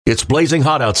It's blazing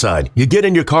hot outside. You get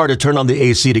in your car to turn on the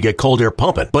AC to get cold air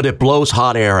pumping, but it blows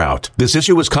hot air out. This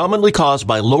issue is commonly caused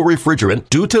by low refrigerant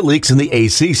due to leaks in the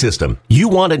AC system. You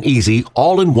want an easy,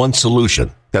 all-in-one solution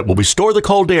that will restore the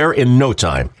cold air in no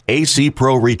time. AC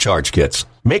Pro Recharge Kits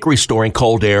make restoring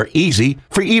cold air easy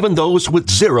for even those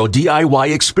with zero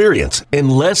DIY experience in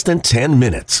less than 10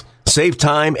 minutes. Save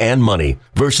time and money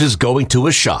versus going to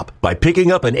a shop by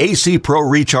picking up an AC Pro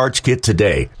Recharge Kit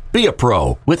today. Be a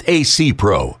pro with AC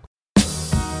Pro.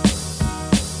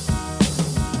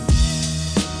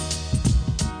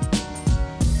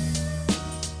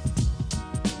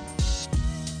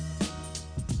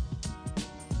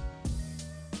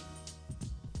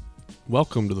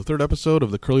 Welcome to the third episode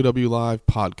of the Curly W Live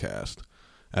podcast.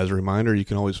 As a reminder, you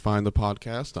can always find the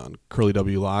podcast on Curly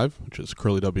W Live, which is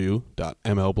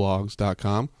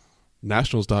curlyw.mlblogs.com,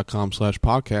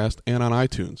 nationals.com/podcast, and on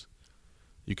iTunes.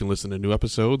 You can listen to new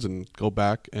episodes and go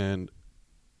back and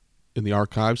in the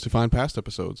archives to find past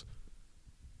episodes.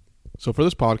 So for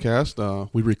this podcast,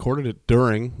 we recorded it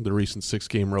during the recent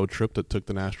 6-game road trip that took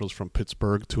the Nationals from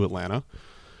Pittsburgh to Atlanta.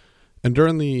 And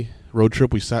during the road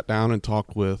trip, we sat down and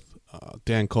talked with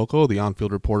Dan Coco, the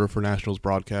on-field reporter for Nationals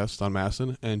Broadcasts on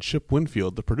MASN, and Chip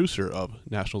Winfield, the producer of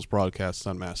Nationals Broadcasts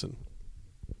on MASN.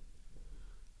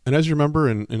 And as you remember,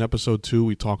 in episode 2,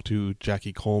 we talked to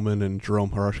Jackie Coleman and Jerome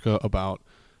Harushka about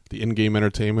the in-game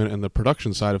entertainment and the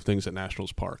production side of things at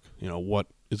Nationals Park. You know, what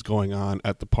is going on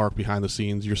at the park behind the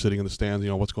scenes. You're sitting in the stands, you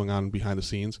know, what's going on behind the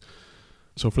scenes.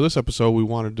 So for this episode, we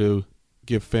wanted to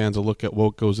give fans a look at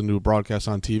what goes into a broadcast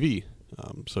on TV.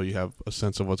 So you have a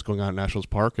sense of what's going on at Nationals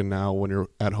Park, and now when you're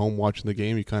at home watching the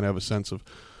game, you kind of have a sense of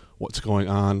what's going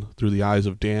on through the eyes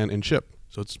of Dan and Chip.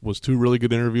 So it was 2 really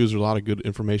good interviews. There's a lot of good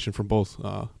information from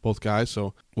both guys.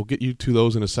 So we'll get you to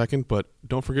those in a second, but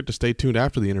don't forget to stay tuned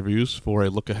after the interviews for a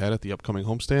look ahead at the upcoming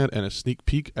homestand and a sneak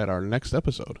peek at our next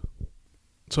episode.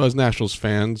 So as Nationals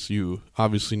fans, you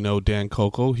obviously know Dan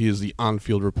Coco. He is the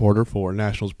on-field reporter for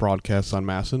Nationals Broadcasts on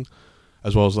MASN,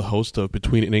 as well as the host of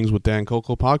Between Innings with Dan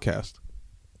Coco podcast.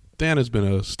 Dan has been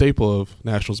a staple of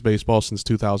Nationals baseball since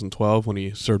 2012 when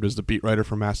he served as the beat writer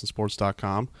for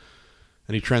MASNsports.com.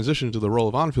 And he transitioned to the role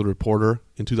of on-field reporter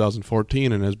in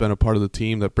 2014 and has been a part of the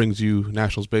team that brings you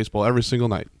Nationals baseball every single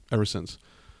night ever since.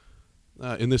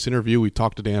 In this interview, we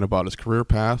talked to Dan about his career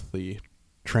path, the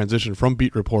transition from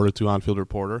beat reporter to on-field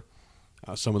reporter,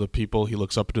 some of the people he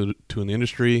looks up to in the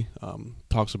industry,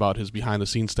 talks about his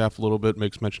behind-the-scenes staff a little bit,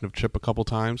 makes mention of Chip a couple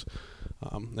times,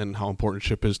 and how important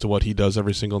Chip is to what he does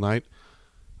every single night.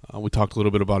 We talked a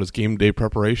little bit about his game day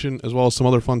preparation, as well as some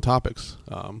other fun topics.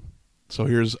 So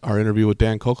here's our interview with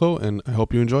Dan Coco, and I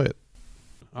hope you enjoy it.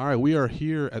 All right, we are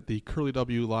here at the Curly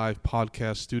W Live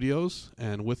podcast studios,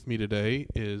 and with me today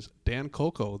is Dan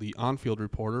Coco, the on-field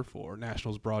reporter for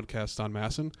Nationals Broadcasts on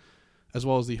MASN, as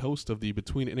well as the host of the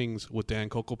Between Innings with Dan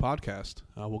Coco podcast.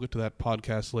 We'll get to that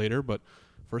podcast later, but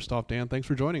first off, Dan, thanks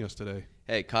for joining us today.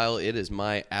 Hey, Kyle, it is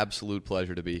my absolute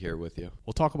pleasure to be here with you.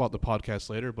 We'll talk about the podcast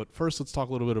later, but first let's talk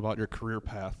a little bit about your career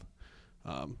path.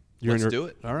 Let's do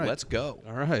it. All right. Let's go.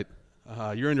 All right.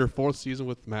 You're in your 4th season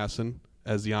with MASN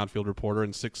as the on-field reporter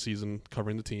and 6th season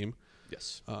covering the team.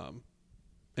 Yes.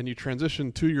 And you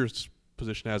transitioned to your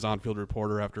position as on-field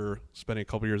reporter after spending a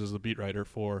couple years as the beat writer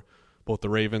for both the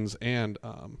Ravens and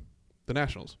the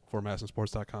Nationals for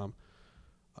MASNsports.com.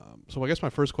 So I guess my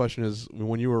first question is,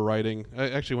 when you were writing,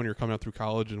 actually when you were coming out through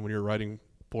college and when you were writing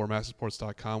for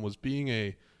MASNsports.com, was being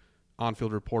a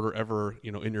on-field reporter ever,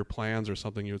 in your plans or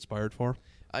something you aspired for?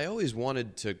 I always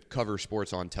wanted to cover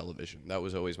sports on television. That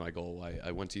was always my goal.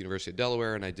 I went to University of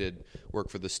Delaware, and I did work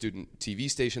for the student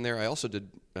TV station there. I also did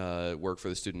work for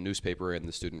the student newspaper and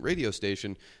the student radio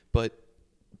station, but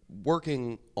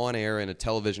working on air in a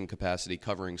television capacity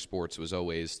covering sports was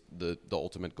always the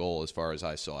ultimate goal as far as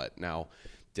I saw it. Now,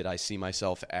 did I see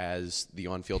myself as the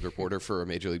on-field reporter for a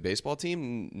Major League Baseball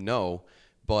team? No,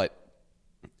 but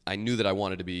I knew that I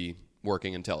wanted to be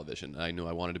working in television. I knew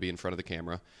I wanted to be in front of the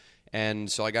camera.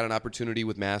 And so I got an opportunity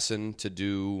with MASN to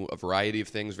do a variety of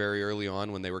things very early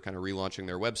on when they were kind of relaunching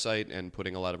their website and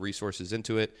putting a lot of resources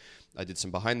into it. I did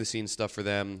some behind-the-scenes stuff for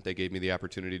them. They gave me the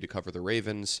opportunity to cover the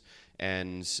Ravens,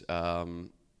 and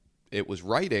it was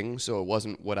writing, so it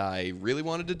wasn't what I really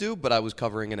wanted to do, but I was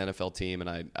covering an NFL team,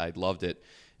 and I loved it.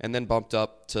 And then bumped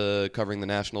up to covering the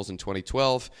Nationals in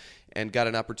 2012 and got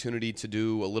an opportunity to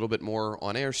do a little bit more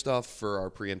on-air stuff for our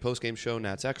pre- and post-game show,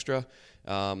 Nats Extra.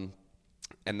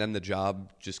 And then the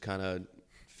job just kind of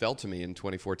fell to me in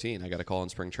 2014. I got a call in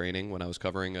spring training when I was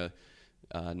covering a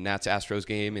Nats-Astros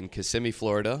game in Kissimmee,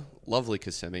 Florida. Lovely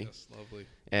Kissimmee. Yes, lovely.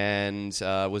 And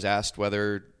was asked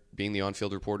whether being the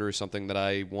on-field reporter is something that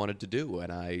I wanted to do.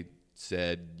 And I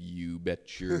said, "You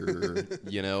bet your,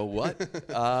 you know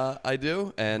what, I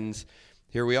do," and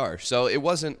here we are. So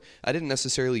I didn't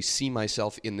necessarily see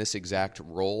myself in this exact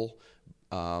role,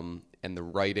 and the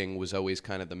writing was always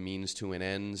kind of the means to an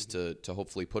end to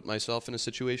hopefully put myself in a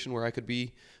situation where I could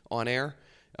be on air.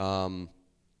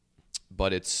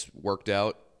 But it's worked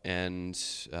out, and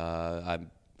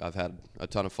I've had a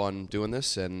ton of fun doing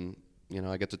this, and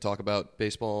I get to talk about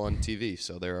baseball on TV.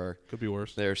 So could be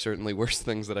worse. There are certainly worse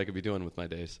things that I could be doing with my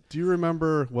days. Do you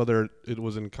remember, whether it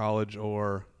was in college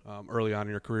or early on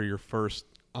in your career, your first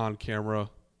on-camera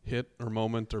hit or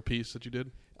moment or piece that you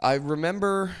did? I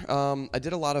remember I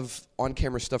did a lot of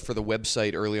on-camera stuff for the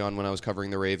website early on when I was covering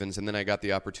the Ravens, and then I got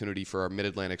the opportunity for our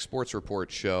Mid-Atlantic Sports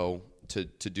Report show to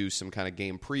do some kind of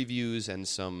game previews and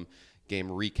some game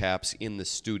recaps in the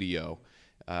studio.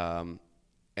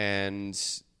 And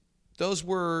those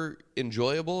were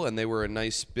enjoyable, and they were a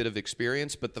nice bit of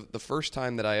experience, but the first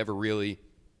time that I ever really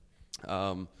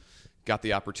got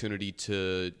the opportunity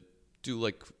to do,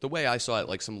 like, the way I saw it,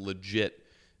 like some legit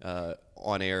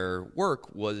on-air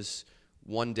work was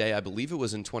one day, I believe it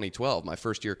was in 2012, my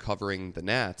first year covering the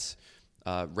Nats.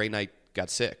 Ray Knight got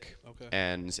sick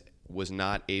and was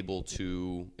not able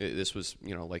to, this was,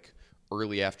 like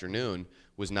early afternoon,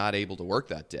 was not able to work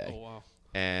that day. Oh, wow.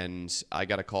 And I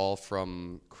got a call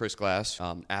from Chris Glass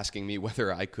asking me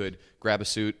whether I could grab a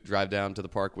suit, drive down to the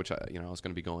park, which I was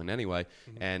going to be going anyway,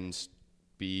 and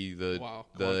be the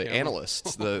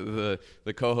analyst, the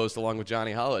co-host along with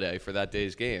Johnny Holiday for that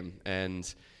day's game.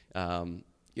 And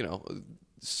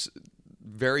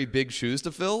very big shoes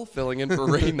to fill, filling in for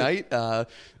Ray Knight, a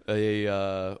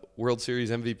World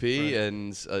Series MVP, right,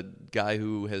 and a guy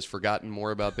who has forgotten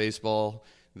more about baseball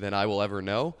than I will ever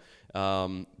know.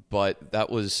 But that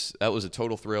was a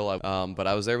total thrill. But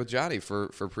I was there with Johnny for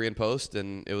pre and post,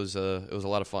 and it was a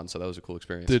lot of fun. So that was a cool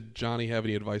experience. Did Johnny have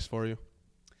any advice for you,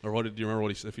 or do you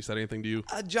remember if he said anything to you?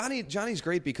 Johnny's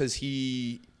great because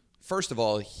first of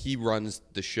all, he runs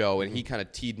the show, and he kind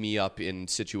of teed me up in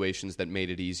situations that made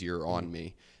it easier on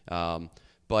me.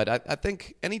 But I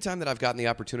think anytime that I've gotten the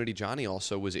opportunity, Johnny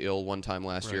also was ill one time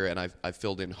last year, and I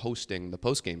filled in hosting the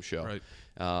postgame show. Right.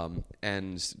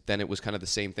 And then it was kind of the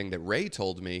same thing that Ray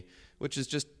told me, which is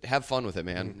just have fun with it,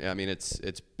 man. I mean,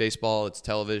 it's baseball, it's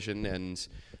television, and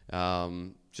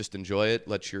just enjoy it.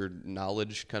 Let your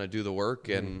knowledge kind of do the work,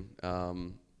 and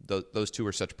those two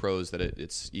are such pros that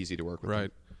it's easy to work with.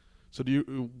 Right. So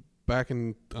back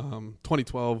in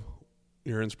 2012,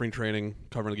 you're in spring training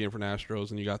covering the game for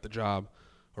Astros, and you got the job,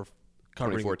 or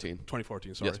covering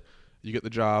 2014. Sorry, yes. You get the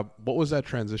job. What was that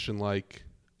transition like?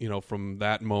 From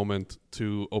that moment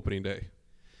to opening day?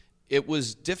 It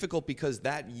was difficult because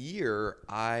that year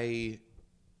I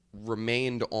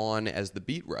remained on as the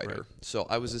beat writer. Right. So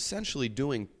I was essentially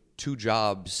doing two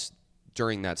jobs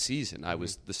during that season. I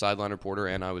was the sideline reporter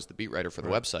and I was the beat writer for the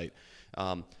website.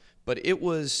 But I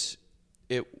was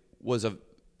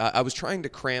trying to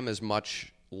cram as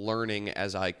much learning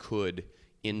as I could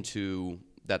into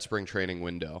that spring training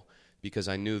window, because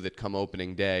I knew that come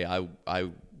opening day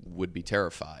I would be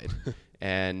terrified.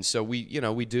 And so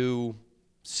we do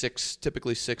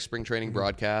typically six spring training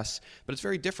broadcasts, but it's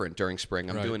very different during spring.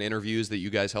 I'm doing interviews that you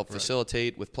guys help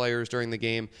facilitate with players during the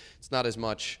game. It's not as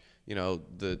much,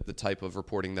 the type of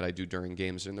reporting that I do during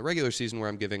games in the regular season, where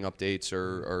I'm giving updates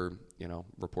or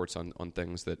reports on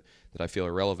things that I feel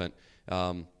are relevant.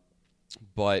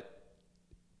 But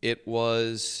it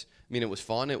was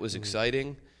fun. It was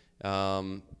exciting.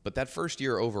 But that first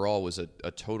year overall was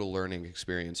a total learning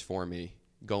experience for me,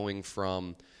 going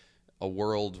from a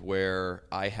world where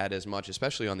I had as much,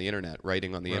 especially on the internet,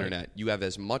 writing on the internet, you have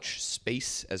as much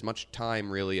space, as much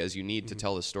time really as you need to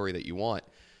tell the story that you want,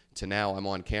 to now I'm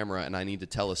on camera and I need to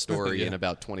tell a story in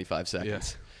about 25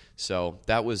 seconds. Yeah. So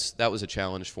that was a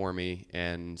challenge for me,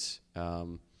 and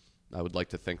I would like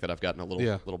to think that I've gotten a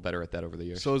little better at that over the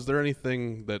years. So is there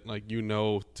anything that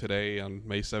today on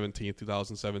May 17th,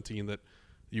 2017 that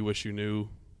you wish you knew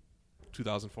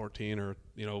 2014, or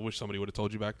wish somebody would have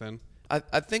told you back then?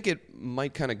 I think it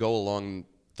might kind of go along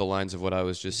the lines of what I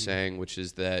was just saying, which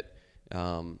is that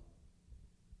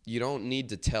you don't need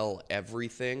to tell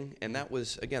everything, and that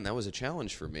was a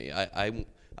challenge for me.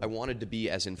 I wanted to be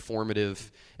as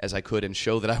informative as I could and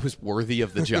show that I was worthy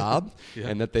of the job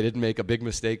and that they didn't make a big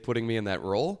mistake putting me in that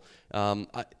role.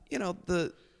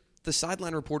 The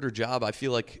sideline reporter job, I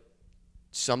feel like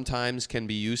sometimes can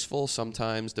be useful,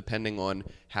 sometimes depending on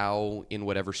how, in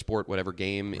whatever sport, whatever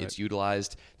game it's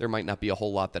utilized, there might not be a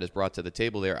whole lot that is brought to the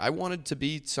table there. I wanted to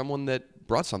be someone that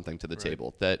brought something to the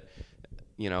table, that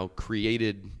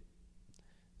created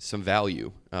some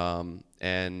value.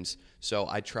 And so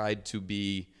I tried to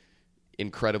be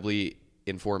incredibly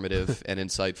informative and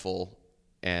insightful,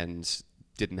 and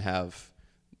didn't have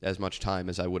as much time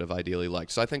as I would have ideally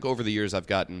liked. So I think over the years I've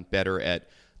gotten better at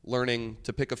learning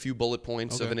to pick a few bullet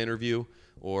points of an interview,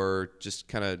 or just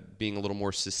kind of being a little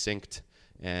more succinct,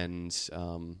 and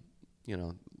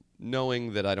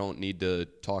knowing that I don't need to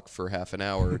talk for half an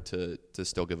hour to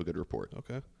still give a good report.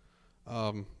 Okay.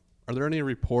 Are there any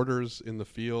reporters in the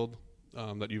field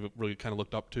that you've really kind of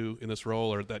looked up to in this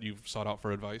role, or that you've sought out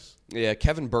for advice? Yeah,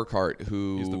 Kevin Burkhardt,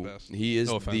 He's the best. He is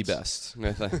the best.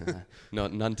 No,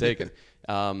 none taken.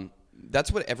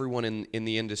 That's what everyone in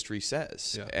the industry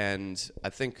says. Yeah. And I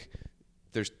think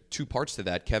there's two parts to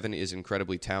that. Kevin is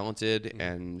incredibly talented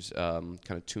and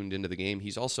kind of tuned into the game.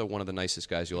 He's also one of the nicest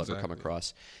guys you'll ever come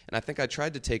across. And I think I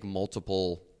tried to take learn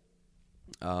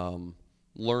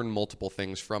multiple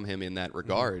things from him in that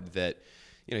regard. That,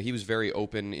 he was very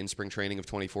open in spring training of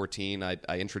 2014. I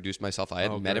introduced myself. I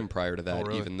hadn't met him prior to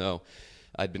that, even though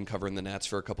I'd been covering the Nats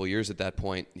for a couple of years at that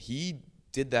point. He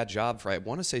did that job for, I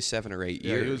want to say, 7 or 8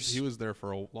 years. He was there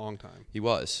for a long time. He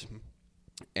was.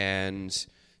 And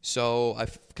so I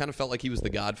kind of felt like he was the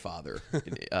godfather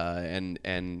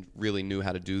and really knew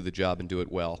how to do the job and do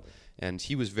it well. And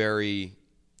he was very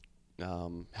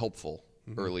helpful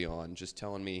early on, just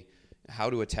telling me how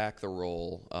to attack the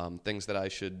role, things that I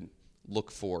should look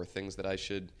for, things that I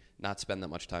should not spend that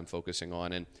much time focusing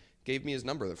on, and gave me his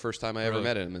number the first time I ever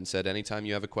met him and said, anytime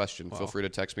you have a question, feel free to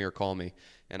text me or call me.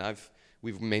 And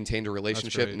we've maintained a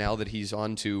relationship now that he's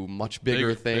on to much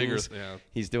bigger things.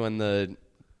 He's doing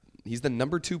he's the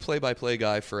number 2 play-by-play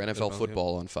guy for NFL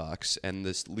football on Fox, and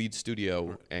this lead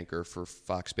studio anchor for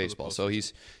Fox Baseball. So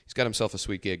he's got himself a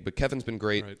sweet gig. But Kevin's been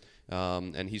great,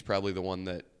 and he's probably the one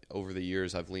that over the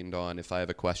years I've leaned on if I have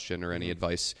a question or any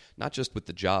advice, not just with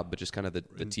the job, but just kind of the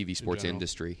TV sports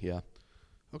industry. Yeah.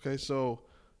 Okay, so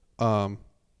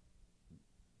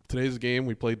today's game,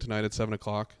 we played tonight at 7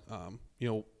 o'clock.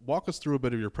 Walk us through a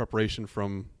bit of your preparation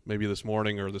from maybe this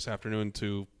morning or this afternoon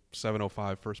to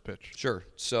 7:05 first pitch. Sure.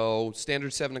 So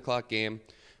standard 7 o'clock game.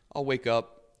 I'll wake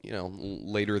up,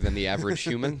 later than the average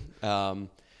human.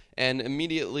 And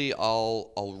immediately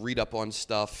I'll read up on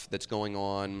stuff that's going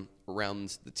on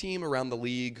around the team, around the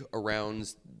league,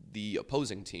 around the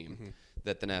opposing team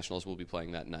that the Nationals will be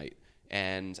playing that night.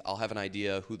 And I'll have an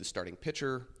idea who the starting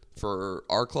pitcher for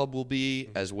our club will be,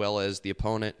 as well as the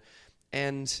opponent.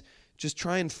 And just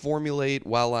try and formulate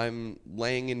while I'm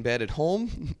laying in bed at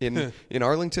home in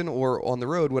Arlington or on the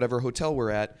road, whatever hotel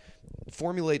we're at,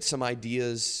 formulate some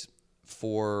ideas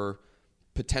for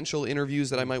potential interviews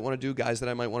that I might want to do, guys that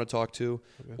I might want to talk to,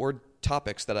 or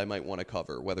topics that I might want to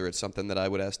cover, whether it's something that I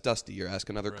would ask Dusty or ask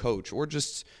another coach, or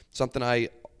just something I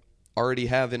already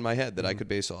have in my head that I could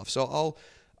base off. So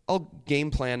I'll game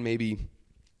plan maybe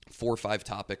 4 or 5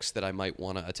 topics that I might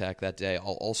want to attack that day.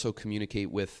 I'll also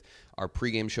communicate with our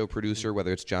pregame show producer,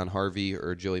 whether it's John Harvey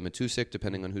or Joey Matusik,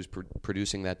 depending on who's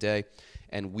producing that day,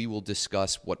 and we will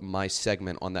discuss what my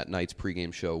segment on that night's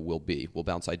pregame show will be. We'll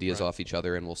bounce ideas off each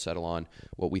other, and we'll settle on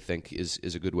what we think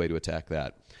is a good way to attack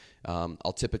that.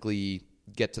 I'll typically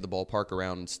get to the ballpark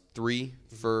around 3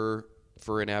 for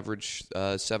an average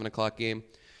 7 o'clock game.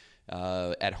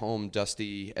 At home,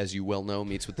 Dusty, as you well know,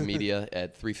 meets with the media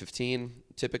at 3:15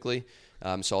 typically.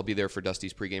 So I'll be there for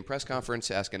Dusty's pregame press conference,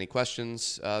 ask any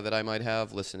questions that I might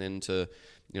have, listen into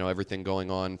everything going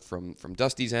on from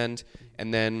Dusty's end,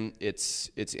 and then it's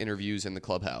interviews in the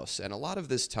clubhouse. And a lot of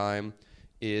this time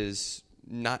is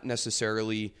not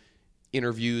necessarily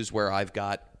interviews where I've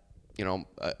got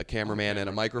a cameraman and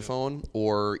a microphone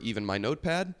or even my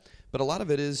notepad, but a lot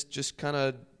of it is just kind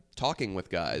of talking with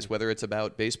guys, whether it's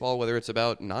about baseball, whether it's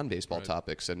about non-baseball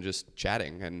topics, and just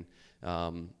chatting. And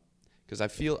because I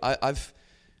feel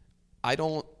I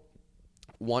don't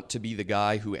want to be the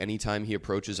guy who anytime he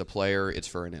approaches a player, it's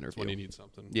for an interview. When he needs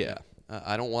something. Yeah.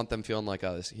 I don't want them feeling like,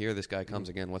 here this guy comes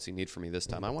again. What's he need from me this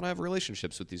time? I want to have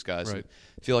relationships with these guys and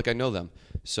feel like I know them.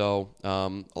 So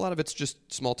a lot of it's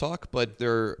just small talk, but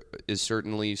there is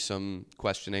certainly some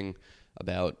questioning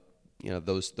about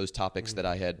those topics that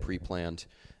I had pre-planned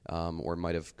or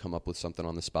might have come up with something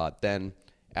on the spot. Then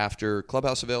after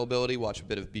clubhouse availability, watch a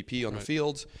bit of BP on the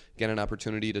field, get an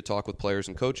opportunity to talk with players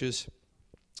and coaches,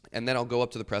 and then I'll go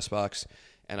up to the press box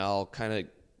and I'll kind of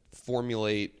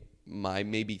formulate my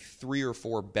maybe 3 or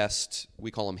 4 best,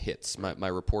 we call them hits, my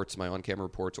reports, my on-camera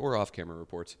reports or off-camera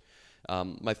reports,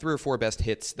 my 3 or 4 best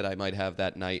hits that I might have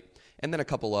that night, and then a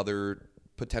couple other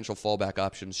potential fallback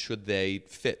options should they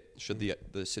fit, should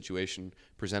the situation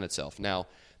present itself. Now,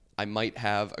 I might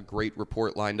have a great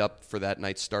report lined up for that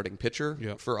night's starting pitcher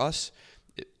for us.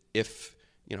 If,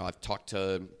 I've talked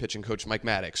to pitching coach Mike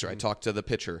Maddox or I talked to the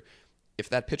pitcher. if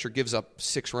that pitcher gives up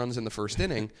 6 runs in the first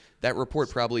inning, that report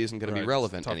probably isn't going to be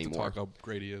relevant it's tough anymore. To talk how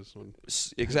great he is.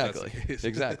 Exactly.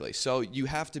 Exactly. So you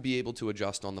have to be able to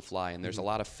adjust on the fly, and there's a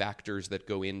lot of factors that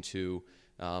go into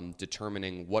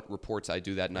determining what reports I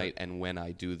do that night and when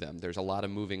I do them. There's a lot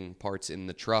of moving parts in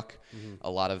the truck, a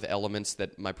lot of elements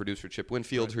that my producer Chip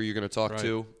Winfield, who you're going to talk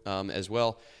to as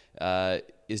well,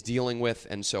 is dealing with.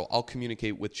 And so I'll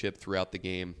communicate with Chip throughout the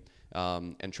game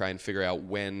and try and figure out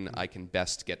when I can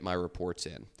best get my reports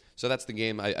in. So that's the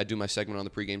game. I do my segment on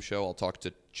the pregame show. I'll talk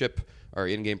to Chip, our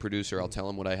in-game producer. I'll tell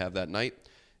him what I have that night.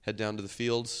 Head down to the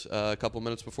fields a couple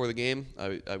minutes before the game.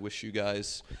 I wish you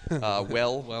guys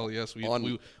well. Well, yes,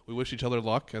 we wish each other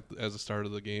luck as the start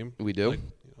of the game. We do.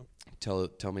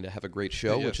 Tell me to have a great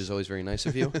show, which is always very nice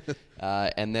of you.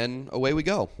 And then away we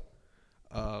go.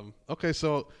 Okay,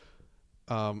 so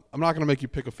I'm not going to make you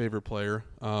pick a favorite player,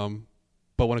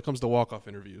 but when it comes to walk-off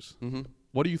interviews,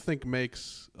 what do you think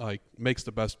makes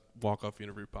the best walk-off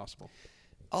interview possible?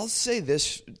 I'll say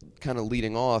this, kind of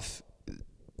leading off.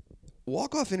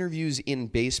 Walk-off interviews in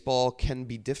baseball can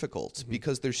be difficult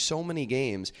because there's so many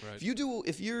games. Right.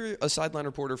 If you're a sideline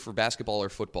reporter for basketball or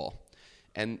football,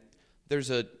 and there's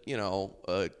a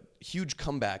huge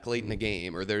comeback late in the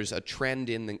game, or there's a trend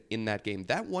in that game,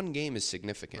 that one game is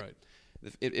significant. Right.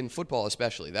 In football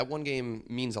especially, that one game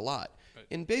means a lot. Right.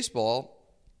 In baseball,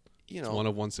 it's one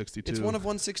of 162. It's one of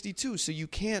 162, so you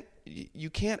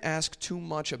can't ask too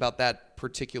much about that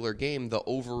particular game, the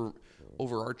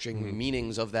overarching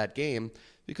meanings of that game,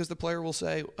 because the player will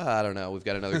say, I don't know, we've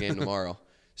got another game tomorrow.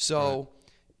 So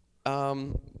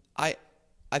I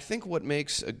think what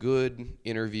makes a good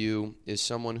interview is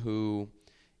someone who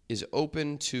is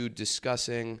open to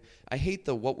discussing. I hate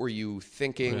the what were you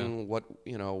thinking, what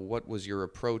was your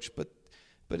approach, but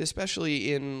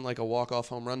especially in like a walk-off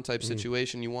home run type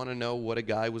situation, you want to know what a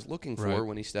guy was looking for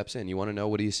when he steps in. You want to know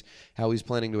how he's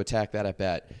planning to attack that at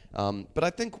bat. But I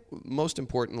think most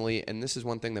importantly, and this is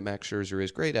one thing that Max Scherzer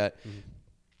is great at,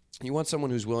 you want someone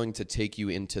who's willing to take you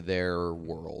into their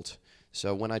world.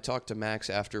 So when I talk to Max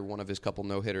after one of his couple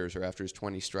no-hitters or after his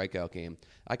 20 strikeout game,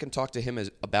 I can talk to him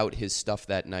about his stuff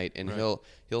that night, and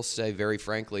he'll say very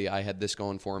frankly, I had this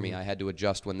going for me, I had to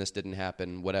adjust when this didn't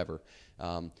happen, whatever.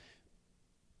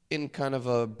 In kind of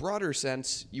a broader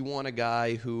sense, you want a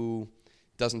guy who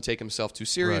doesn't take himself too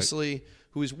seriously,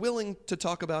 who is willing to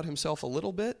talk about himself a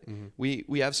little bit.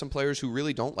 We have some players who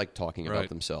really don't like talking about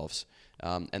themselves,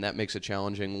 and that makes it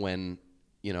challenging when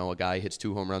a guy hits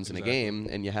 2 home runs in a game,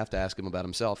 and you have to ask him about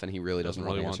himself, and he really doesn't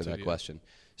want to answer that question.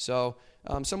 So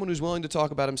someone who's willing to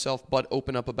talk about himself but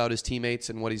open up about his teammates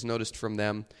and what he's noticed from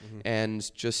them, and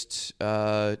just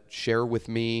share with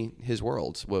me his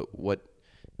world. What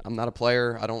I'm not a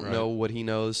player. I don't know what he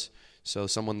knows. So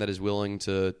someone that is willing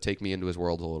to take me into his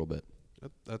world a little bit.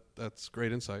 That's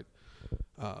great insight.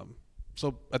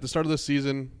 So at the start of this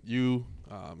season, you,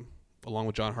 along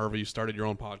with John Harvey, you started your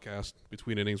own podcast,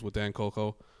 Between Innings with Dan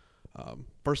Kolko.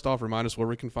 First off, remind us where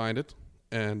we can find it.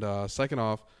 And second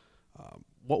off,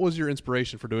 what was your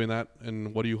inspiration for doing that,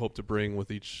 and what do you hope to bring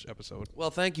with each episode? Well,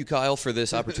 thank you, Kyle, for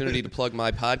this opportunity to plug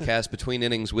my podcast, Between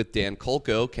Innings with Dan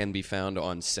Kolko. Can be found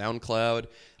on SoundCloud,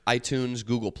 iTunes,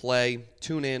 Google Play,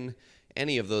 TuneIn,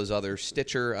 any of those other,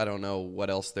 Stitcher. I don't know what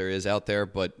else there is out there,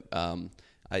 but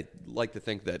I like to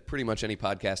think that pretty much any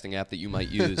podcasting app that you might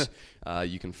use,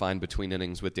 you can find Between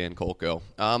Innings with Dan Kolko.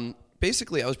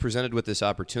 Basically, I was presented with this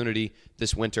opportunity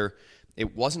this winter.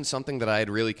 It wasn't something that I had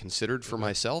really considered for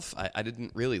myself. I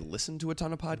didn't really listen to a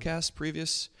ton of podcasts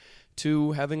previous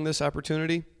to having this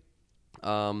opportunity.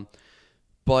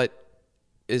 But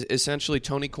essentially,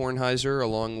 Tony Kornheiser,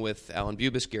 along with Alan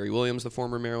Bubis, Gary Williams, the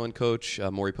former Maryland coach,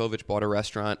 Maury Povich, bought a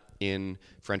restaurant in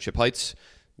Friendship Heights,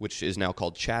 which is now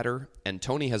called Chatter. And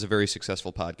Tony has a very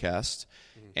successful podcast.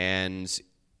 And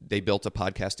they built a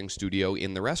podcasting studio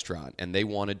in the restaurant. And they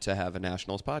wanted to have a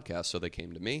nationals podcast, so they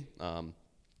came to me.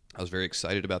 I was very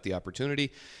excited about the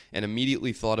opportunity and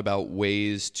immediately thought about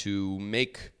ways to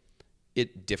make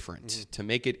it different, to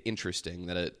make it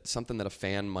interesting, something that a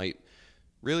fan might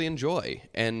really enjoy.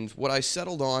 And what I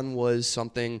settled on was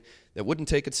something that wouldn't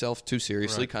take itself too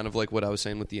seriously, kind of like what I was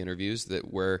saying with the interviews,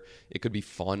 where it could be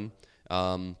fun,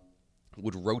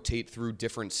 would rotate through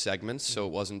different segments so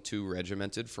it wasn't too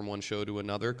regimented from one show to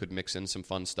another, could mix in some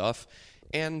fun stuff.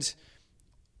 And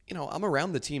I'm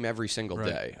around the team every single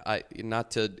day.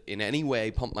 Not to in any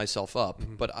way pump myself up,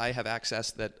 but I have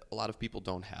access that a lot of people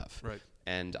don't have. Right.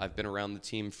 And I've been around the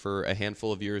team for a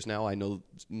handful of years now. I know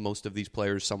most of these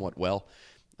players somewhat well,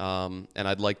 and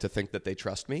I'd like to think that they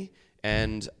trust me.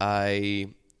 And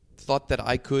I thought that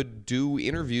I could do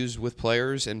interviews with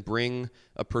players and bring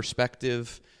a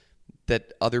perspective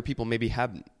that other people maybe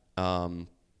haven't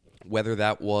Whether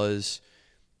that was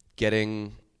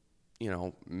getting,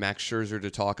 Max Scherzer to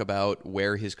talk about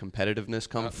where his competitiveness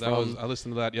comes from. I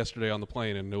listened to that yesterday on the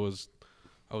plane, and I was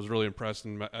really impressed,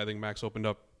 and I think Max opened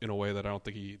up in a way that I don't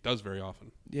think he does very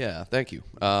often. Yeah, thank you.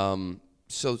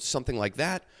 So something like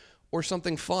that, or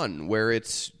something fun where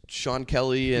it's Sean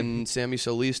Kelly and Sammy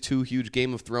Solis, two huge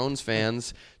Game of Thrones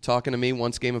fans, talking to me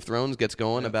once Game of Thrones gets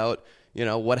going about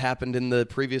what happened in the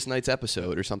previous night's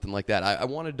episode or something like that. I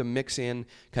wanted to mix in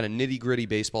kind of nitty-gritty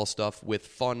baseball stuff with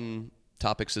fun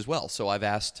topics as well. So I've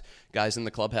asked guys in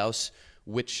the clubhouse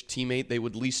which teammate they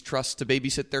would least trust to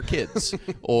babysit their kids,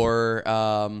 or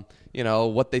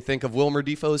what they think of Wilmer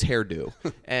Defoe's hairdo,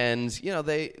 and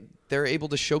they're able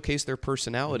to showcase their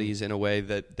personalities in a way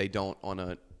that they don't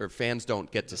or fans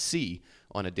don't get to see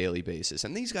on a daily basis.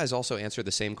 And these guys also answer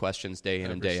the same questions day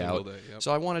in and day out. Yep.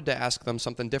 So I wanted to ask them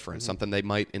something different, something they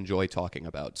might enjoy talking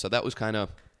about. So that was kind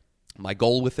of my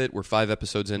goal with it. We're 5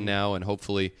 episodes in now, and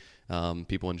hopefully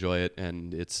people enjoy it,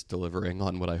 and it's delivering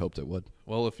on what I hoped it would.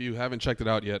 Well, if you haven't checked it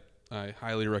out yet, I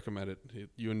highly recommend it.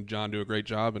 You and John do a great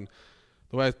job, and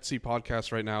the way I see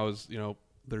podcasts right now is,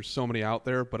 there's so many out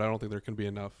there, but I don't think there can be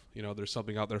enough. There's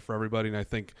something out there for everybody, and I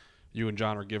think you and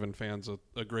John are giving fans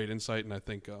a great insight, and I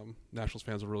think Nationals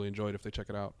fans will really enjoy it if they check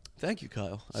it out. Thank you,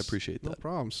 Kyle. I appreciate that. No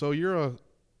problem. So you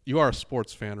are a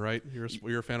sports fan, right?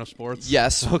 You're a fan of sports?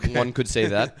 Yes, okay. One could say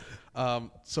that.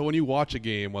 So when you watch a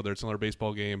game, whether it's another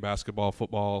baseball game, basketball,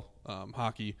 football,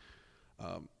 hockey,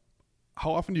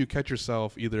 how often do you catch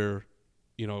yourself either,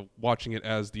 watching it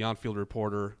as the on-field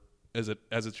reporter, as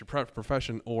it's your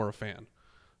profession, or a fan?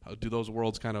 Do those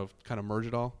worlds kind of merge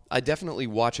at all? I definitely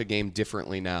watch a game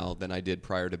differently now than I did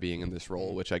prior to being in this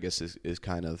role, which I guess is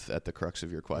kind of at the crux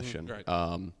of your question.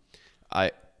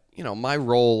 Right. My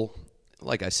role,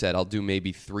 like I said, I'll do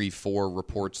maybe 3-4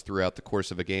 reports throughout the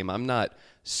course of a game. I'm not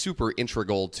super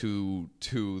integral to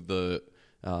the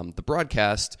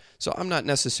broadcast, so I'm not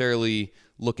necessarily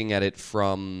looking at it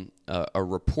from a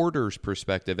reporter's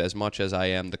perspective as much as I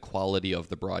am the quality of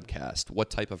the broadcast.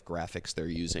 What type of graphics they're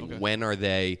using? Okay. When are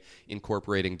they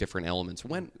incorporating different elements?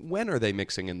 When are they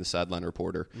mixing in the sideline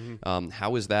reporter?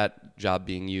 How is that job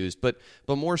being used? But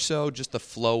more so just the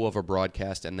flow of a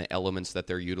broadcast and the elements that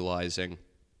they're utilizing.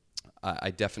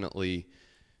 I definitely,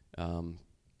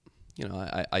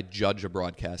 I judge a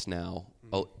broadcast now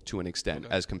to an extent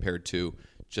as compared to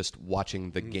just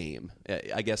watching the game.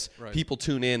 I guess people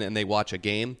tune in and they watch a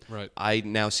game. Right. I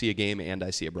now see a game and I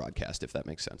see a broadcast, if that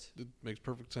makes sense. It makes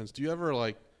perfect sense. Do you ever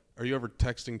are you ever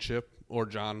texting Chip or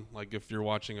John, like if you're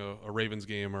watching a Ravens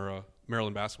game or a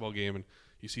Maryland basketball game and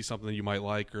you see something that you might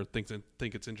like or think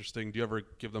it's interesting, do you ever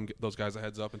give those guys a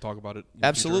heads up and talk about it?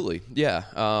 Absolutely, yeah.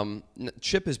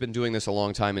 Chip has been doing this a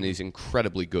long time, and he's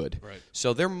incredibly good. Right.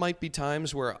 So there might be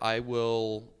times where I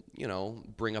will,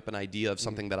 bring up an idea of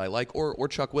something that I like, or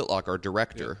Chuck Whitlock, our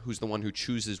director, who's the one who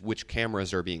chooses which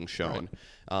cameras are being shown.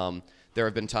 Right. There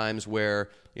have been times where,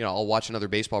 I'll watch another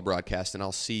baseball broadcast and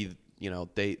I'll see,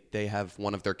 they have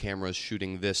one of their cameras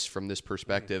shooting this from this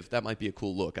perspective. That might be a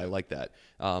cool look. I like that.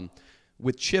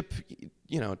 With Chip,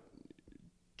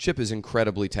 Chip is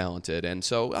incredibly talented, and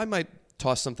so I might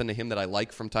toss something to him that I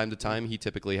like from time to time. He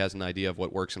typically has an idea of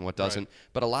what works and what doesn't. Right.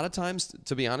 But a lot of times,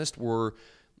 to be honest,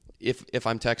 if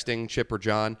I'm texting Chip or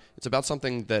John, it's about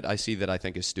something that I see that I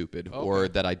think is stupid or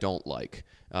that I don't like.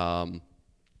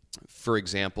 For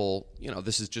example,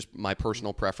 this is just my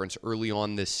personal preference. Early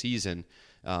on this season,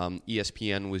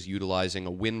 ESPN was utilizing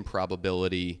a win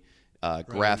probability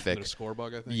graphic. A score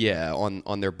bug, I think. Yeah,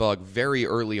 on their bug very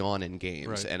early on in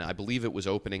games. Right. And I believe it was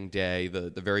opening day,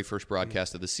 the very first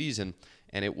broadcast of the season,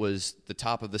 and it was the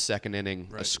top of the second inning,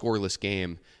 a scoreless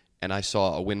game, and I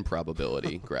saw a win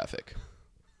probability graphic.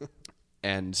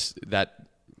 And that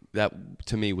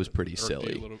to me was pretty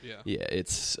silly. Yeah,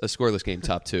 it's a scoreless game,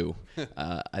 top 2.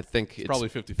 I think it's probably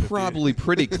 50-50. Probably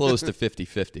pretty close to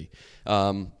 50-50.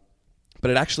 But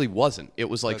it actually wasn't. It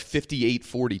was like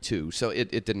 58-42, so it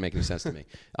didn't make any sense to me.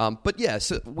 But yeah,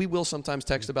 so we will sometimes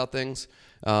text about things,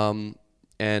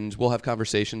 and we'll have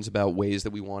conversations about ways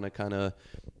that we want to kind of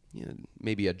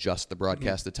maybe adjust the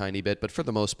broadcast a tiny bit. But for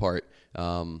the most part,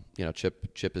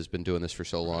 Chip has been doing this for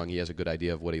so long. He has a good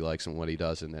idea of what he likes and what he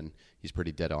does, and then he's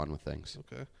pretty dead on with things.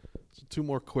 Okay. So 2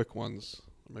 more quick ones,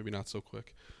 maybe not so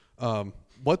quick.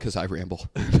 Because I ramble.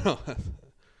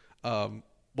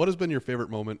 What has been your favorite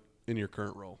moment in your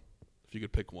current role, if you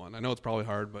could pick one? I know it's probably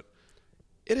hard, but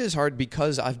it is hard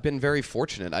because I've been very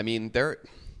fortunate. I mean,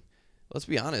 let's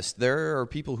be honest, there are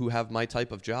people who have my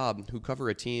type of job who cover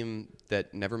a team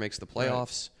that never makes the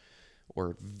playoffs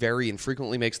or very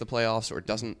infrequently makes the playoffs or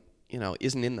doesn't,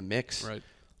 isn't in the mix. Right.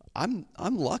 I'm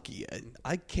lucky.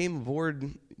 I came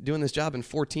aboard doing this job in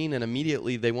 2014, and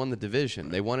immediately they won the division.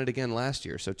 They won it again last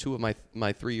year. So 2 of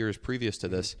my 3 years previous to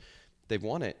this, they've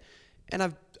won it. And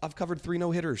I've covered 3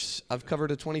 no-hitters. I've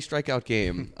covered a 20 strikeout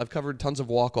game. I've covered tons of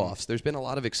walk-offs. There's been a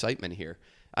lot of excitement here.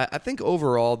 I think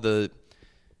overall the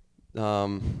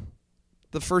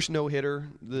first no-hitter,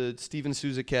 the Steven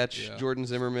Souza catch, Jordan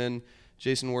Zimmerman,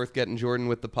 Jason Worth getting Jordan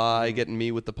with the pie, getting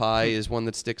me with the pie is one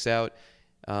that sticks out.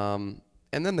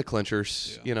 And then the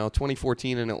clinchers,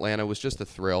 2014 in Atlanta was just a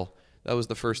thrill. That was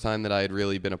the first time that I had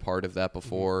really been a part of that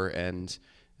before, and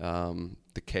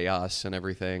the chaos and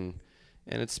everything.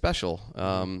 And it's special.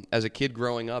 As a kid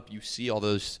growing up, you see all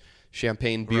those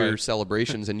champagne beer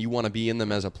celebrations, and you want to be in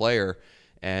them as a player.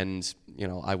 And,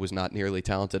 I was not nearly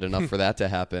talented enough for that to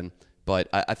happen. But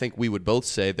I think we would both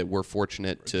say that we're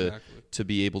fortunate to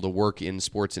be able to work in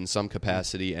sports in some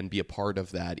capacity and be a part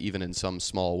of that, even in some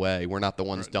small way. We're not the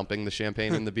ones dumping the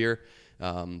champagne and the beer,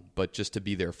 but just to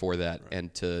be there for that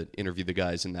and to interview the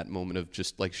guys in that moment of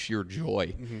just like sheer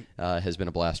joy has been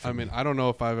a blast for me. I don't know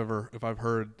if I've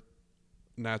heard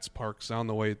Nats Park sound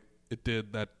the way it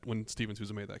did that when Steven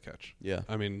Souza made that catch. Yeah.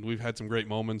 We've had some great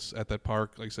moments at that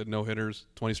park. Like I said, no hitters,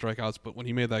 20 strikeouts, but when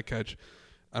he made that catch,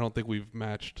 I don't think we've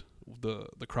matched the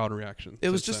crowd reaction. It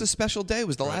was just a special day. It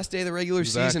was the last day of the regular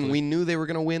season. We knew they were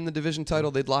going to win the division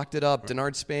title. They'd locked it up.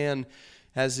 Denard Span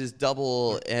has his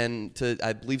double and to,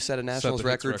 I believe, set a Nationals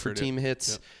record for team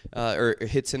hits or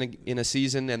hits in a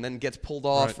season, and then gets pulled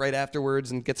off right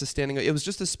afterwards and gets a standing. It was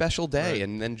just a special day,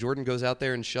 and then Jordan goes out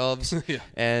there and shoves,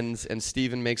 and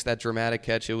Steven makes that dramatic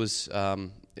catch. It was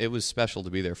special to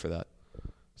be there for that.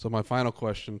 So my final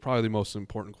question, probably the most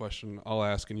important question I'll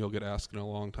ask, and you'll get asked in a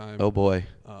long time. Oh, boy.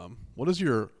 What is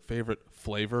your favorite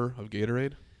flavor of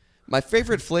Gatorade? My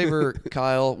favorite flavor,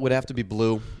 Kyle, would have to be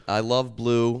blue. I love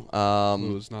blue.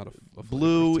 Blue is not a flavor.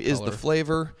 Blue is the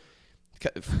flavor.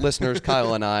 Listeners,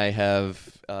 Kyle and I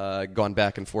have gone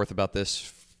back and forth about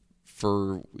this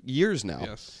for years now.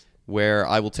 Yes. Where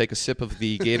I will take a sip of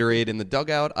the Gatorade in the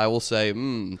dugout. I will say,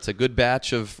 it's a good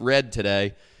batch of red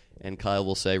today. And Kyle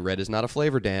will say, red is not a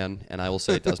flavor, Dan. And I will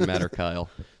say, it doesn't matter,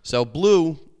 Kyle. So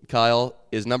blue, Kyle,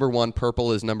 is number 1.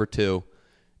 Purple is number 2.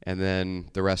 And then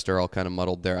the rest are all kind of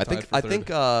muddled there. I think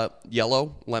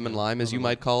yellow, lemon lime, as you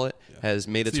might call it, has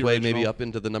made its way maybe up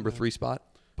into the number 3 spot.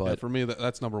 But for me,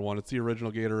 that's number 1. It's the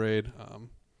original Gatorade.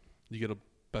 You get a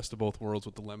best of both worlds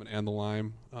with the lemon and the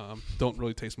lime. Don't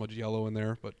really taste much yellow in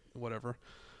there, but whatever.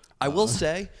 I will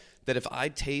say that if I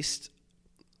taste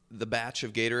the batch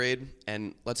of Gatorade,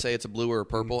 and let's say it's a blue or a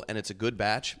purple, and it's a good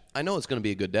batch, I know it's going to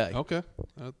be a good day. Okay.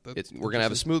 We're going to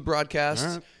have a smooth broadcast.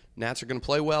 Right. Nats are going to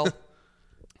play well.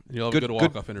 You'll have a good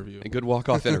walk-off interview. A good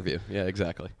walk-off interview. Yeah,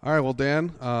 exactly. All right, well,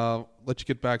 Dan, let you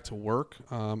get back to work.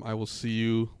 I will see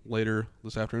you later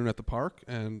this afternoon at the park,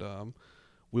 and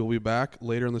we'll be back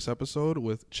later in this episode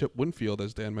with Chip Winfield,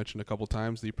 as Dan mentioned a couple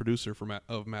times, the producer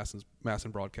of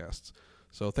Masson Broadcasts.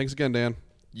 So thanks again, Dan.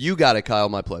 You got it, Kyle.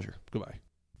 My pleasure. Goodbye.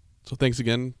 So thanks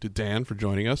again to Dan for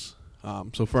joining us.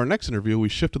 So for our next interview, we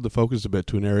shifted the focus a bit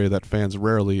to an area that fans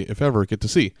rarely, if ever, get to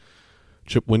see.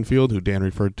 Chip Winfield, who Dan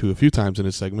referred to a few times in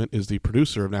his segment, is the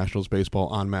producer of Nationals baseball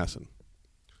on Masson.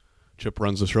 Chip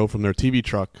runs the show from their TV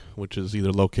truck, which is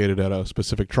either located at a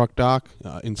specific truck dock,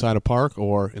 inside a park,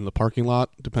 or in the parking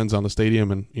lot. Depends on the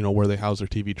stadium and where they house their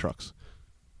TV trucks.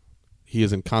 He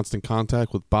is in constant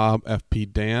contact with Bob,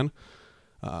 FP, Dan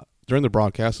during the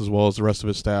broadcast, as well as the rest of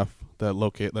his staff that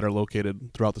are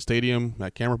located throughout the stadium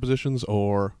at camera positions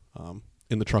or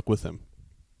in the truck with him.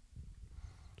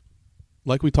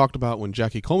 Like we talked about when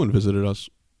Jackie Coleman visited us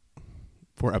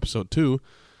for episode 2,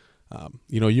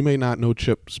 you may not know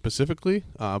Chip specifically,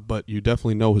 but you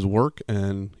definitely know his work,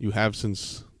 and you have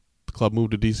since the club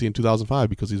moved to DC in 2005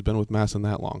 because he's been with Masson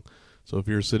that long. So if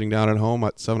you're sitting down at home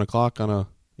at 7 o'clock on a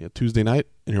Tuesday night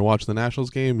and you're watching the Nationals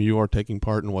game, you are taking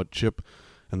part in what Chip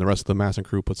and the rest of the Masson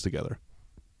crew puts together.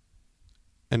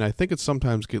 And I think it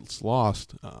sometimes gets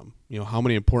lost, how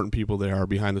many important people there are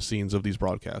behind the scenes of these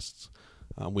broadcasts.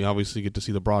 We obviously get to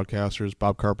see the broadcasters,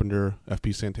 Bob Carpenter,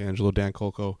 FP Santangelo, Dan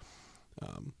Kolko,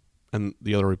 and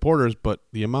the other reporters, but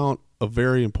the amount of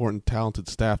very important, talented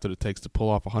staff that it takes to pull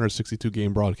off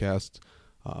 162-game broadcasts,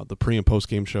 the pre- and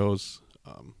post-game shows,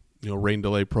 rain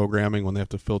delay programming when they have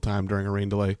to fill time during a rain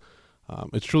delay.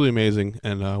 It's truly amazing,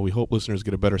 and we hope listeners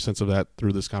get a better sense of that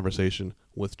through this conversation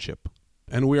with Chip.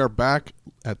 And we are back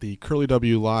at the Curly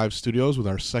W Live studios with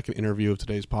our second interview of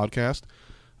today's podcast.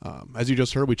 As you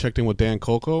just heard, we checked in with Dan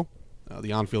Kolko,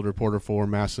 the on-field reporter for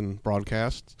Masson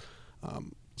Broadcasts.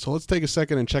 So let's take a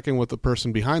second and check in with the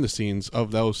person behind the scenes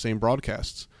of those same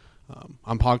broadcasts.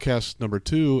 On podcast number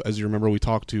 2, as you remember, we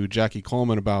talked to Jackie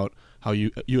Coleman about how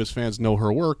you as fans know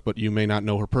her work, but you may not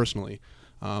know her personally.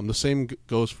 The same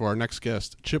goes for our next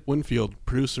guest, Chip Winfield,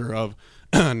 producer of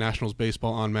Nationals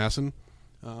Baseball on MASN.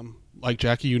 Like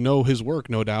Jackie, you know his work,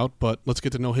 no doubt, but let's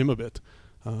get to know him a bit.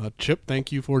 Chip,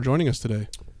 thank you for joining us today.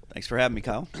 Thanks for having me,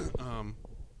 Kyle.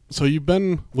 So you've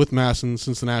been with MASN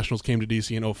since the Nationals came to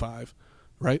DC in 2005,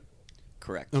 right?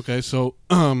 Correct. Okay, so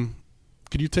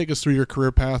could you take us through your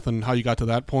career path and how you got to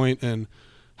that point and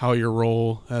how your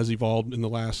role has evolved in the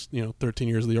last 13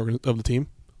 years of the team?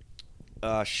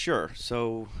 Sure.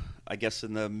 So I guess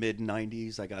in the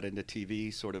mid-'90s, I got into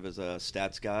TV sort of as a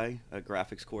stats guy, a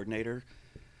graphics coordinator,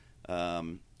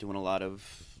 doing a lot of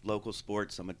local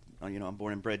sports. I'm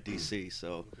born and bred DC,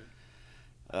 so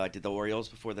I did the Orioles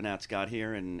before the Nats got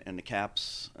here, and the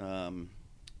Caps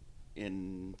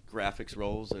in graphics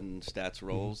roles and stats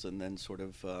roles, and then sort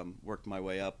of worked my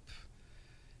way up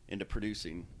into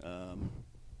producing.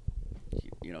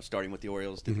 Starting with the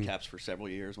Orioles, did the Caps for several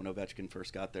years when Ovechkin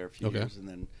first got there, a few years, and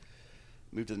then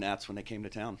moved to the Nats when they came to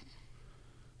town.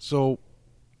 So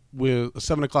with a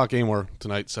 7 o'clock game, or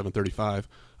tonight, 7:35,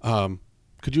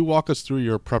 could you walk us through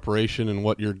your preparation and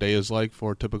what your day is like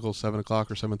for a typical 7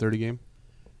 o'clock or 7:30 game?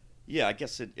 Yeah, I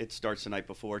guess it starts the night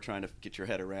before, trying to get your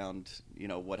head around,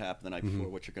 what happened the night before,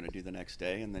 what you're going to do the next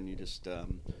day, and then you just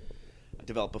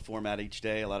develop a format each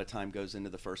day. A lot of time goes into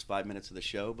the first 5 minutes of the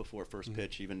show before first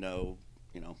pitch, even though,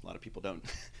 a lot of people don't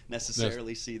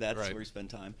necessarily see that. That's where you spend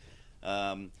time.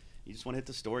 You just want to hit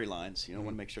the storylines. Want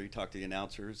to make sure you talk to the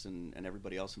announcers and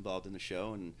everybody else involved in the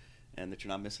show, and that you're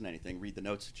not missing anything. Read the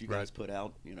notes that you guys put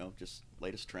out, just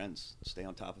latest trends. Stay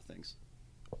on top of things.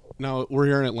 Now, we're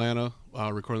here in Atlanta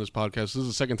recording this podcast. This is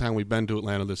the second time we've been to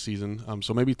Atlanta this season.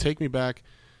 So maybe take me back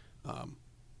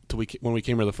to when we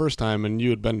came here the first time, and you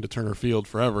had been to Turner Field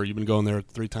forever. You've been going there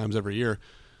 3 times every year.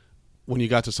 When you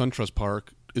got to SunTrust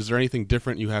Park, is there anything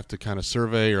different you have to kind of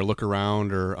survey or look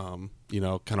around or,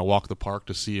 kind of walk the park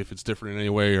to see if it's different in any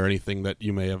way or anything that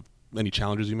you may have, any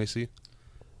challenges you may see?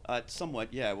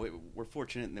 Somewhat, yeah. We're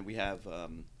fortunate in that we have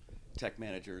tech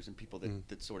managers and people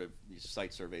that sort of use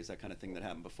site surveys, that kind of thing that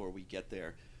happen before we get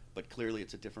there. But clearly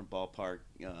it's a different ballpark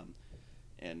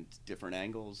and different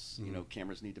angles.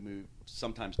 Cameras need to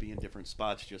sometimes be in different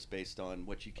spots just based on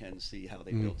what you can see, how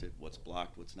they built it, what's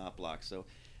blocked, what's not blocked. So,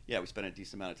 yeah, we spent a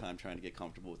decent amount of time trying to get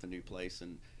comfortable with a new place,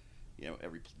 and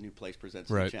every new place presents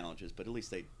some challenges, but at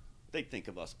least they think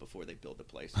of us before they build the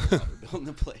place, or while they're building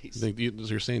the place.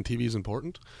 You're saying TV is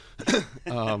important?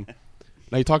 Now,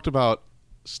 you talked about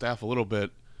staff a little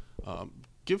bit.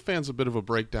 Give fans a bit of a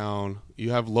breakdown.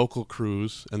 You have local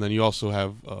crews, and then you also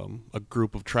have a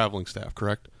group of traveling staff,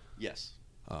 correct? Yes.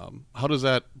 How does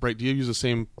that break? Do you use the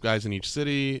same guys in each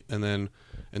city? And then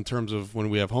in terms of when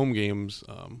we have home games,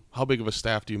 how big of a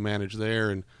staff do you manage there?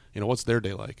 And, what's their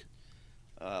day like?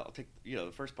 I'll take,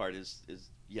 the first part is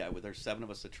there's 7 of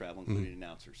us that travel, including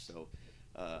announcers. So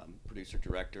producer,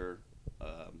 director,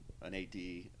 an AD,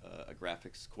 a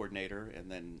graphics coordinator, and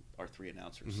then our 3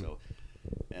 announcers. So,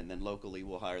 and then locally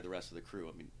we'll hire the rest of the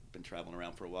crew. Been traveling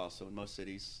around for a while, so in most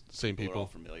cities, same people are all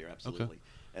familiar. Absolutely. Okay.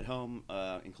 At home,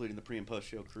 including the pre and post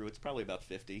show crew, it's probably about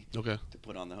 50 to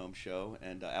put on the home show,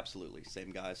 and absolutely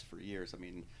same guys for years.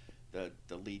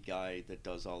 The lead guy that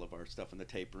does all of our stuff in the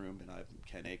tape room, and I'm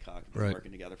Ken Aycock. We've been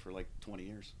working together for like 20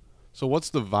 years. So what's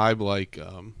the vibe like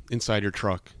inside your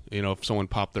truck? If someone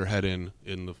popped their head in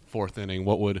the 4th inning,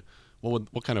 what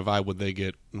kind of vibe would they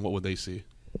get, and what would they see?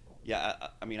 Yeah,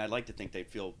 I'd like to think they'd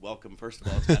feel welcome. First of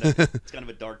all, it's kind of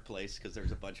a dark place because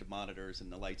there's a bunch of monitors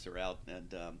and the lights are out.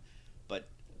 And but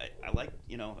I like,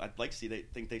 I'd like to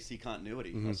think they see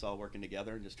continuity. Us all working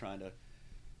together and just trying to,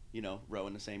 row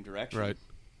in the same direction. Right.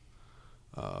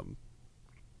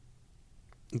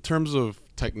 In terms of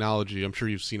technology, I'm sure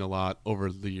you've seen a lot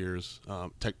over the years.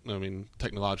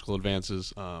 Technological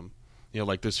advances.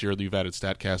 Like this year, you've added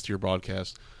StatCast to your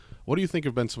broadcast. What do you think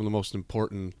have been some of the most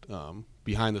important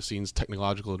behind-the-scenes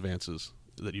technological advances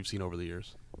that you've seen over the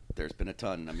years? There's been a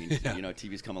ton.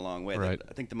 TV's come a long way. Right.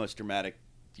 I think the most dramatic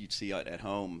you'd see at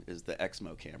home is the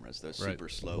Exmo cameras, those super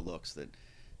slow looks that,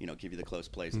 give you the close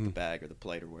plays at the bag or the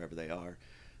plate or wherever they are,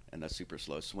 and the super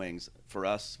slow swings.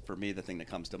 For me, the thing that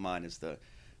comes to mind is the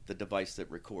device that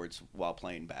records while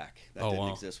playing back. That didn't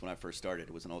exist when I first started.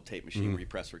 It was an old tape machine where you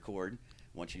press record.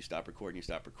 Once you stop recording, you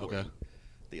stop recording. Okay.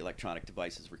 The electronic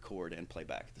devices record and play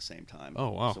back at the same time. Oh,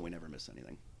 wow. So we never miss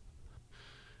anything.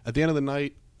 At the end of the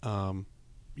night, the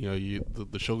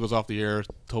show goes off the air.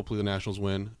 Hopefully the Nationals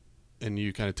win, and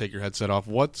you kind of take your headset off.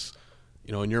 What's,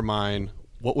 in your mind,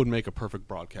 what would make a perfect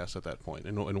broadcast at that point?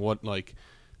 And what,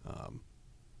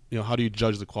 how do you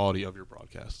judge the quality of your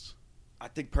broadcasts? I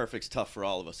think perfect's tough for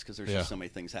all of us because there's just so many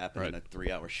things happen in a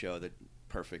 3-hour show that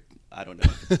perfect. I don't know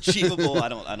if it's achievable. I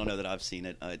don't know that I've seen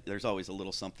it. There's always a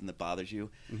little something that bothers you.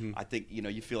 Mm-hmm. I think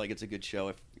you feel like it's a good show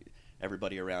if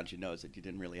everybody around you knows that you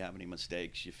didn't really have any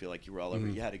mistakes. You feel like you were all over.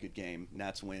 You had a good game.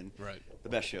 Nats win. Right. The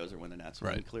best shows are when the Nats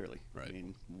win. Clearly. Right. I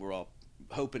mean, we're all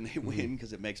hoping they win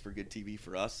because it makes for good TV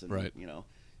for us, and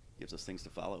gives us things to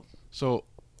follow. So,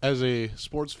 as a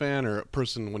sports fan or a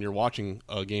person, when you're watching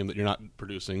a game that you're not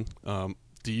producing,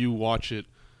 do you watch it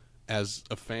as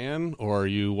a fan, or are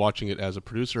you watching it as a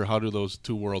producer? How do those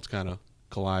two worlds kind of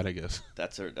collide, I guess?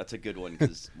 That's a good one,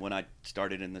 because when I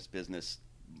started in this business,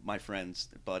 my friends,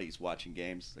 buddies watching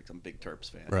games, like I'm a big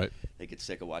Terps fan. Right. They get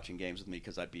sick of watching games with me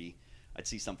because I'd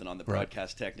see something on the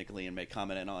broadcast technically and make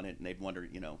comment on it, and they'd wonder,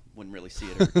 wouldn't really see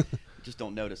it, or just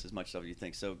don't notice as much of it you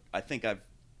think. So I think I've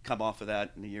come off of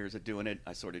that in the years of doing it.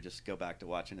 I sort of just go back to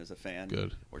watching as a fan.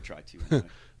 Good. Or try to anyway.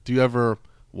 Do you ever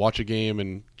watch a game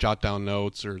and jot down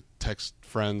notes or text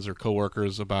friends or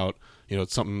coworkers about,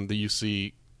 it's something that you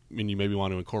see and you maybe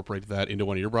want to incorporate that into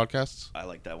one of your broadcasts? I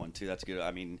like that one too. That's good.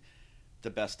 I mean,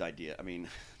 the best idea. I mean,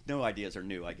 no ideas are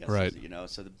new, I guess. Right.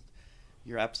 So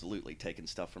you're absolutely taking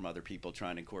stuff from other people,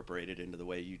 trying to incorporate it into the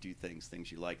way you do things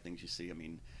you like, things you see. I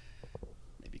mean,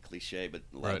 maybe cliche, but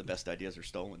a lot of the best ideas are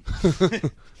stolen.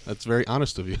 That's very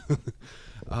honest of you.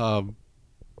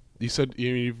 You said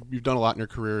you've done a lot in your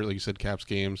career, like you said, Caps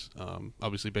games,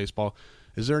 obviously baseball.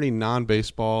 Is there any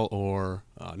non-baseball or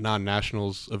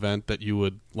non-nationals event that you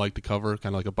would like to cover,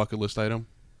 kind of like a bucket list item?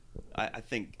 I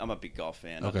think I'm a big golf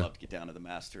fan. Okay. I'd love to get down to the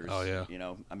Masters. Oh,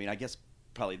 yeah. I mean, I guess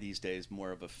probably these days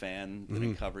more of a fan than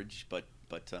in coverage, but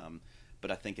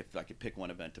I think if I could pick one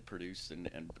event to produce, and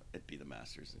it'd be the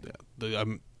Masters. Yeah,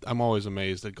 I'm always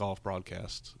amazed at golf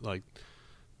broadcasts, like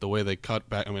the way they cut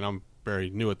back. I mean, I'm very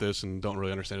new at this and don't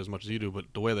really understand as much as you do, but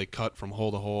the way they cut from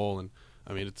hole to hole, and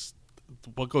I mean, it's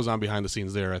what goes on behind the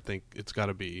scenes there. I think it's got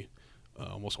to be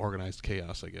almost organized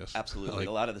chaos, I guess. Absolutely. Like,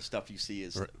 a lot of the stuff you see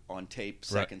is on tape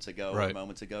seconds ago or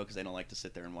moments ago, because they don't like to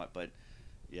sit there and watch. But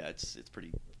yeah, it's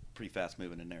pretty fast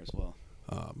moving in there as well.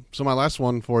 So my last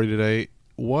one for you today: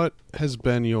 what has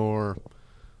been your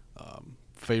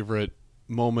favorite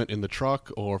moment in the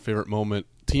truck, or favorite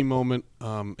team moment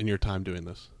in your time doing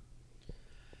this?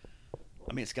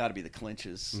 I mean, it's got to be the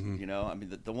clinches. I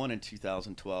mean, the one in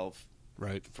 2012.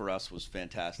 Right. For us was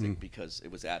fantastic because it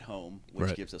was at home,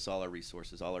 which gives us all our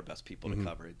resources, all our best people to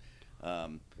cover it.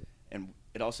 And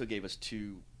it also gave us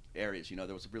two areas.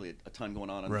 There was really a ton going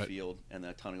on the field and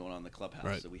a ton going on in the clubhouse.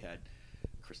 Right. So we had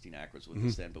Christine Ackers with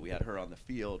us then, but we had her on the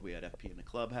field. We had FP in the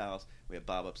clubhouse. We had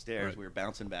Bob upstairs. Right. We were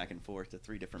bouncing back and forth to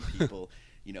three different people.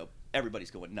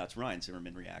 Everybody's going nuts. Ryan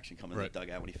Zimmerman reaction coming in the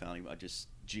dugout when he found him. Just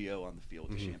Gio on the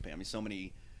field with champagne. I mean, so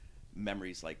many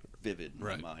memories vivid in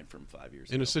my mind from 5 years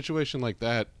ago. In a situation like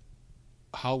that,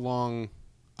 how long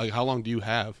do you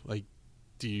have?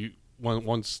 Do you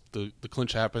once the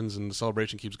clinch happens and the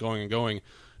celebration keeps going and going,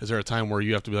 is there a time where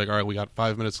you have to be like, all right, we got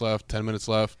 5 minutes left, 10 minutes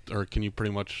left, or can you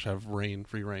pretty much have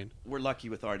free reign? We're lucky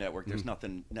with our network. There's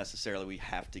nothing necessarily we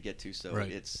have to get to, so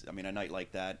it's. I mean, a night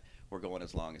like that, we're going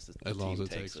as long as the team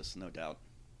takes us, no doubt.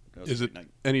 Is it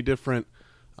any different?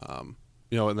 And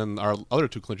then our other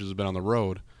two clinches have been on the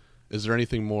road. Is there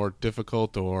anything more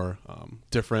difficult or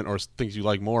different, or things you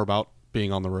like more about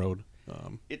being on the road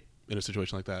in a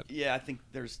situation like that? Yeah, I think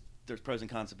there's pros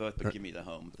and cons to both, but give me the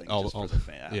home thing for the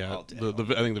fan. Yeah, I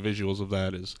think the visuals of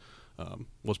that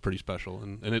was pretty special,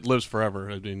 and it lives forever.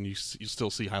 I mean, you still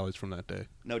see highlights from that day.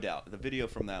 No doubt. The video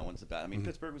from that one's about. I mean,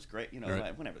 Pittsburgh was great.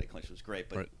 Whenever they clinched, it was great,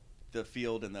 but the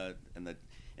field and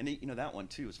that one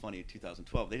too was funny. In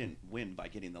 2012, they didn't win by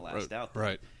getting the last out.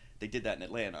 Right. They did that in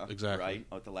Atlanta, exactly. Right?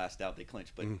 With the last out, they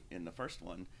clinched. But in the first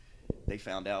one, they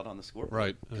found out on the scoreboard.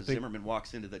 Right. Because Zimmerman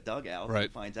walks into the dugout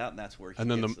and finds out, and that's where he and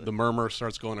then the murmur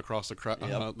starts going across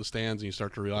the stands, and you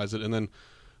start to realize it. And then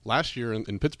last year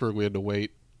in Pittsburgh, we had to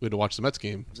watch the Mets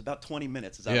game. It was about 20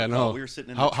 minutes. We were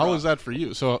sitting in the truck. How was that for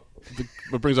you? So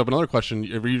it brings up another question.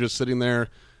 Were you just sitting there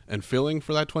and filling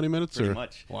for that 20 minutes? Pretty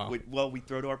much. Wow. We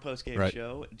throw to our post-game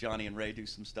show. Johnny and Ray do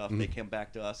some stuff. They come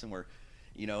back to us, and we're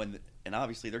and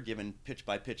obviously they're giving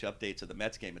pitch-by-pitch updates of the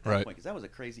Mets game at that point, because that was a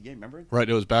crazy game, remember? Right,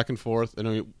 it was back and forth,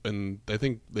 and I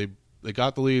think they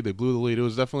got the lead, they blew the lead. It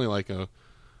was definitely like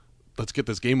let's get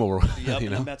this game over with. Yep,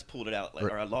 and the Mets pulled it out,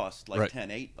 or I lost 10-8. I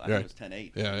think it was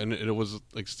 10-8. Yeah, and it was,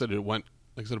 like I said, it went,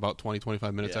 about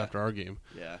 20-25 minutes after our game.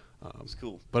 Yeah, it was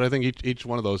cool. But I think each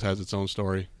one of those has its own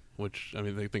story, which, I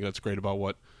mean, I think that's great about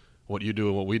what you do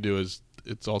and what we do is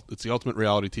it's the ultimate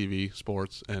reality TV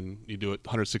sports, and you do it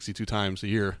 162 times a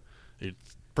year.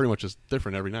 It's pretty much just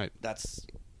different every night. That's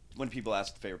when people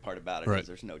ask the favorite part about it, because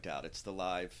there's no doubt it's the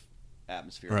live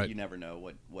atmosphere. Right. You never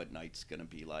know what night's going to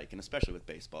be like, and especially with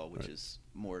baseball, which is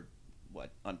more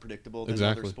unpredictable than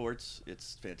other sports.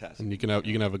 It's fantastic. And you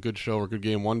can have a good show or a good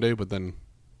game one day, but then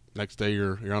next day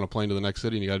you're on a plane to the next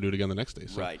city and you got to do it again the next day.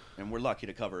 So. Right, and we're lucky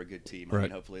to cover a good team. I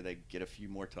mean, hopefully they get a few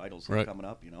more titles coming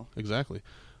up. Exactly.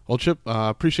 Well, Chip,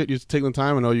 appreciate you taking the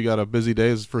time. I know you got a busy day.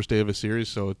 It's the first day of a series,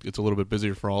 so it's a little bit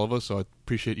busier for all of us. So I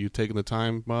appreciate you taking the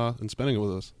time and spending it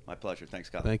with us. My pleasure. Thanks,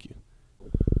 Scott. Thank you.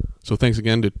 So thanks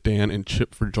again to Dan and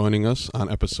Chip for joining us on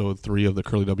episode 3 of the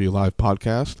Curly W Live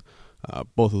podcast.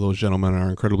 Both of those gentlemen are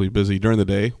incredibly busy during the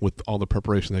day with all the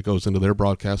preparation that goes into their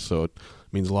broadcast, so it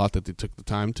means a lot that they took the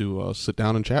time to sit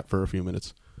down and chat for a few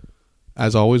minutes.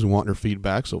 As always, we want your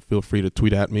feedback, so feel free to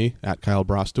tweet at me, at Kyle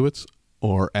Brostowitz,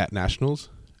 or at Nationals,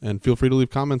 and feel free to leave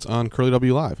comments on Curly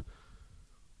W Live.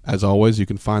 As always, you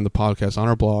can find the podcast on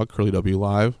our blog, Curly W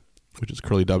Live, which is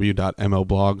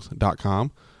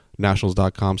curlyw.mlblogs.com,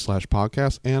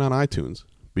 nationals.com/podcast, and on iTunes.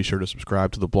 Be sure to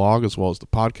subscribe to the blog as well as the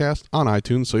podcast on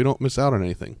iTunes so you don't miss out on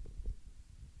anything.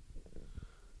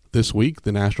 This week,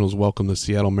 the Nationals welcome the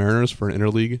Seattle Mariners for an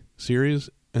interleague series,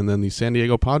 and then the San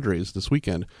Diego Padres this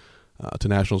weekend to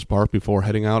Nationals Park before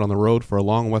heading out on the road for a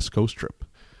long West Coast trip.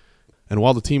 And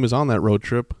while the team is on that road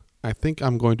trip, I think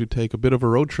I'm going to take a bit of a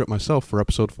road trip myself for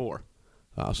episode 4.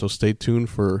 So stay tuned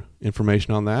for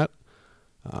information on that.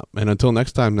 And until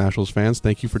next time, Nationals fans,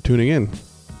 thank you for tuning in.